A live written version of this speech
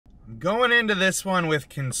Going into this one with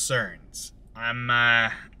concerns.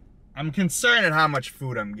 I'm concerned at how much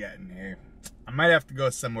food I'm getting here. I might have to go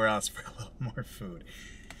somewhere else for a little more food.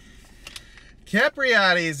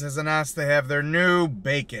 Capriotti's has announced they have their new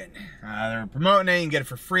bacon. They're promoting it. You can get it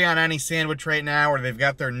for free on any sandwich right now, or they've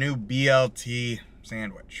got their new B.L.T.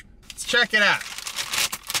 sandwich. Let's check it out.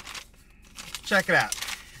 Check it out.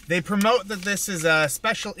 They promote that this is a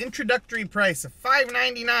special introductory price of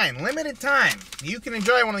 $5.99, limited time. You can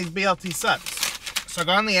enjoy one of these B.L.T. subs. So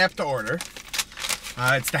go on the app to order.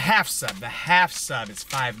 It's the half sub. The half sub is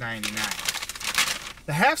 $5.99.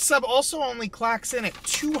 The half sub also only clocks in at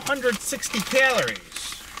 260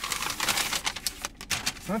 calories.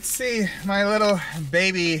 Let's see my little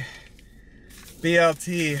baby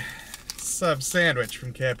B.L.T. sub sandwich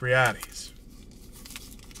from Capriotti's.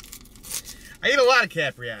 I eat a lot of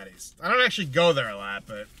Capriotti's. I don't actually go there a lot,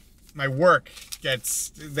 but my work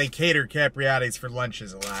they cater Capriotti's for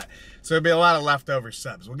lunches a lot. So there'll be a lot of leftover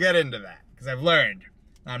subs. We'll get into that, because I've learned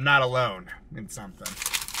I'm not alone in something.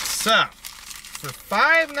 So, for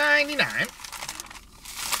 $5.99,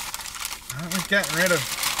 we're getting rid of,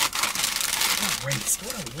 what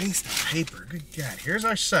a waste of paper. Good God, here's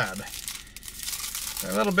our sub.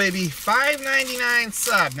 That little baby $5.99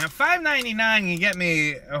 sub. Now $5.99 can get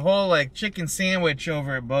me a whole like chicken sandwich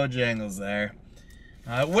over at Bojangles there.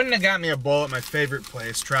 It wouldn't have got me a bowl at my favorite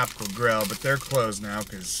place, Tropical Grill, but they're closed now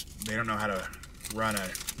because they don't know how to run a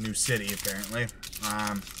new city apparently.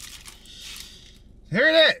 Here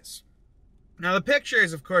it is. Now the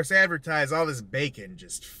pictures, of course, advertise all this bacon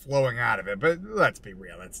just flowing out of it, but let's be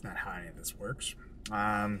real, that's not how any of this works.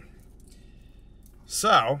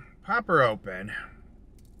 So, pop her open.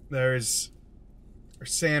 There's a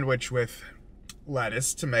sandwich with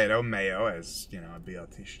lettuce, tomato, mayo, as, you know, a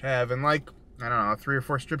B.L.T. should have, and like, I don't know, 3 or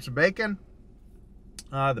 4 strips of bacon.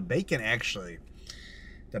 The bacon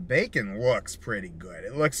looks pretty good.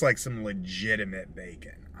 It looks like some legitimate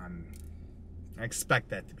bacon. I expect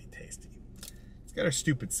that to be tasty. Let's get our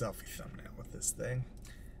stupid selfie thumbnail with this thing.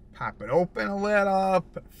 Pop it open a little,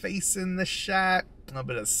 put face in the shot, a little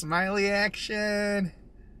bit of smiley action,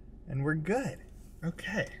 and we're good.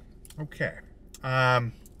 Okay.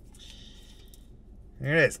 Here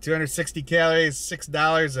it is, 260 calories,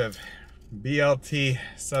 $6 of B.L.T.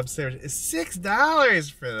 sub sandwich. It's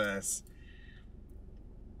 $6 for this.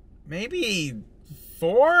 Maybe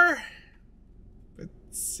 4? But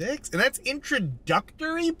 6? And that's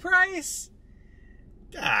introductory price?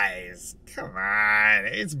 Guys, come on.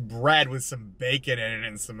 It's bread with some bacon in it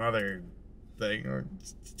and some other thing. Or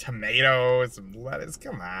tomato and some lettuce.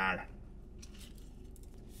 Come on.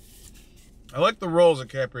 I like the rolls at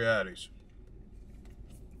Capriotti's.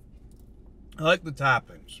 I like the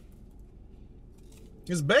toppings.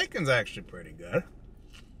 His bacon's actually pretty good.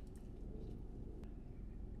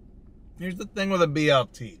 Here's the thing with a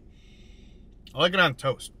B.L.T. I like it on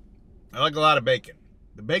toast. I like a lot of bacon.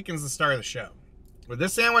 The bacon's the star of the show. With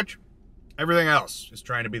this sandwich, everything else is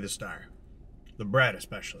trying to be the star. The bread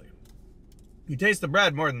especially. You taste the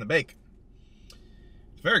bread more than the bacon.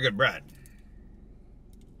 It's very good bread.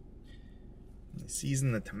 They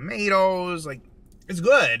season the tomatoes, like, it's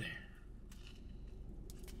good.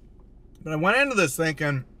 But I went into this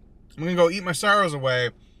thinking, I'm gonna go eat my sorrows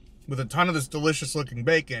away with a ton of this delicious looking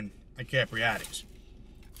bacon at Capriotti's.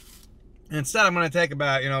 And instead I'm gonna take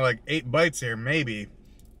about, like 8 bites here, maybe,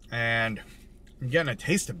 and I'm getting a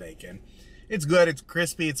taste of bacon. It's good, it's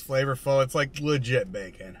crispy, it's flavorful, it's like legit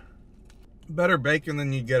bacon. Better bacon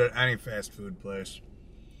than you get at any fast food place.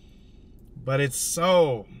 But it's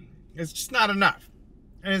just not enough.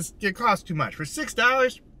 And it costs too much. For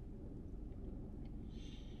 $6,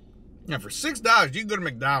 yeah, for $6, you can go to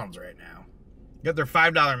McDonald's right now. Get their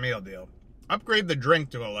 $5 meal deal. Upgrade the drink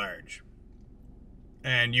to a large.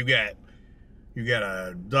 And you get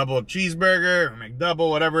a double cheeseburger, or McDouble,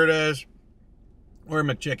 whatever it is, or a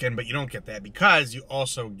McChicken, but you don't get that because you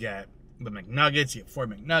also get the McNuggets. You get 4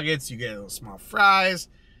 McNuggets, you get little small fries,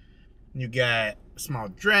 you get a small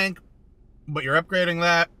drink, but you're upgrading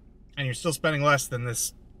that, and you're still spending less than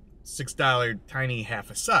this $6 tiny half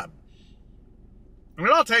a sub. And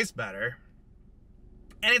it all tastes better.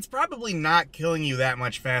 And it's probably not killing you that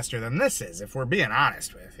much faster than this is, if we're being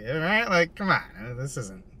honest with you, right? Like, come on. This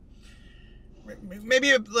isn't...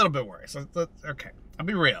 Maybe a little bit worse. Okay, I'll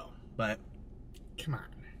be real. But, come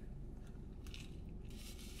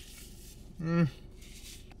on.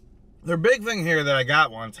 Their big thing here that I got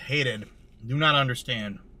once, hated, do not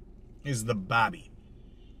understand, is the Bobby.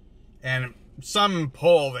 And some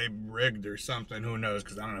poll they rigged or something, who knows,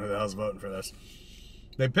 because I don't know who the hell's voting for this.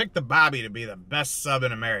 They picked the Bobby to be the best sub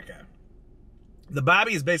in America. The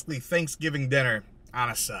Bobby is basically Thanksgiving dinner on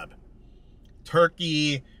a sub.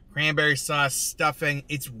 Turkey, cranberry sauce, stuffing.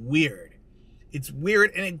 It's weird. It's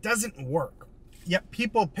weird, and it doesn't work. Yet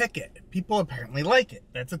people pick it. People apparently like it.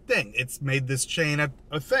 That's a thing. It's made this chain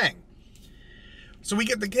a thing. So we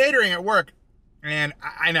get the catering at work, and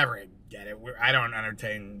I never get it. I don't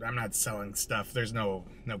entertain. I'm not selling stuff. There's no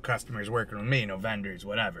customers working with me, no vendors,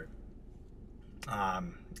 whatever.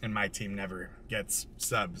 And my team never gets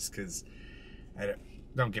subs because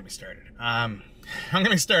don't get me started. Don't get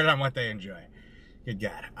me started on what they enjoy. Good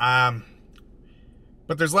God.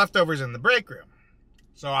 But there's leftovers in the break room.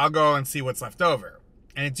 So I'll go and see what's left over.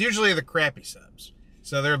 And it's usually the crappy subs.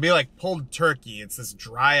 So there'll be like pulled turkey. It's this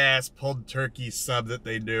dry ass pulled turkey sub that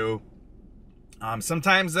they do.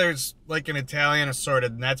 Sometimes there's like an Italian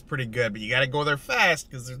assorted, and that's pretty good. But you got to go there fast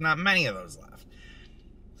because there's not many of those left.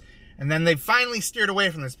 And then they finally steered away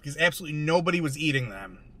from this because absolutely nobody was eating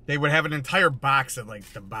them. They would have an entire box of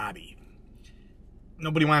like the Bobby.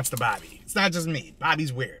 Nobody wants the Bobby. It's not just me.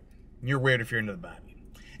 Bobby's weird. You're weird if you're into the Bobby.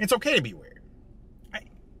 It's okay to be weird.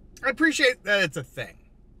 I appreciate that it's a thing.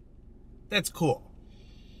 That's cool.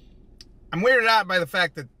 I'm weirded out by the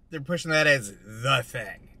fact that they're pushing that as the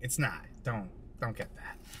thing. It's not. Don't get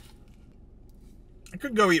that. I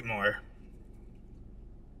could go eat more.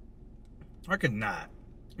 Or I could not.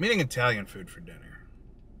 I'm eating Italian food for dinner.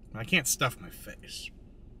 I can't stuff my face.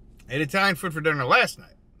 I ate Italian food for dinner last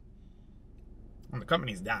night. On the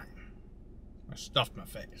company's dime. I stuffed my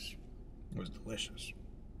face. It was delicious.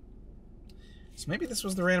 So maybe this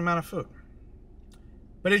was the right amount of food.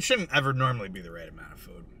 But it shouldn't ever normally be the right amount of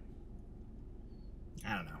food.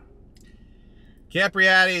 I don't know.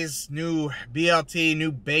 Capriotti's new B.L.T,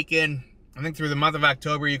 new bacon. I think through the month of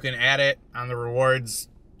October you can add it on the rewards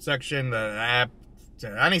section, the app,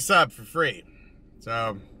 to any sub for free.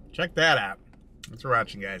 So check that out. Thanks for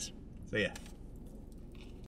watching, guys. See ya.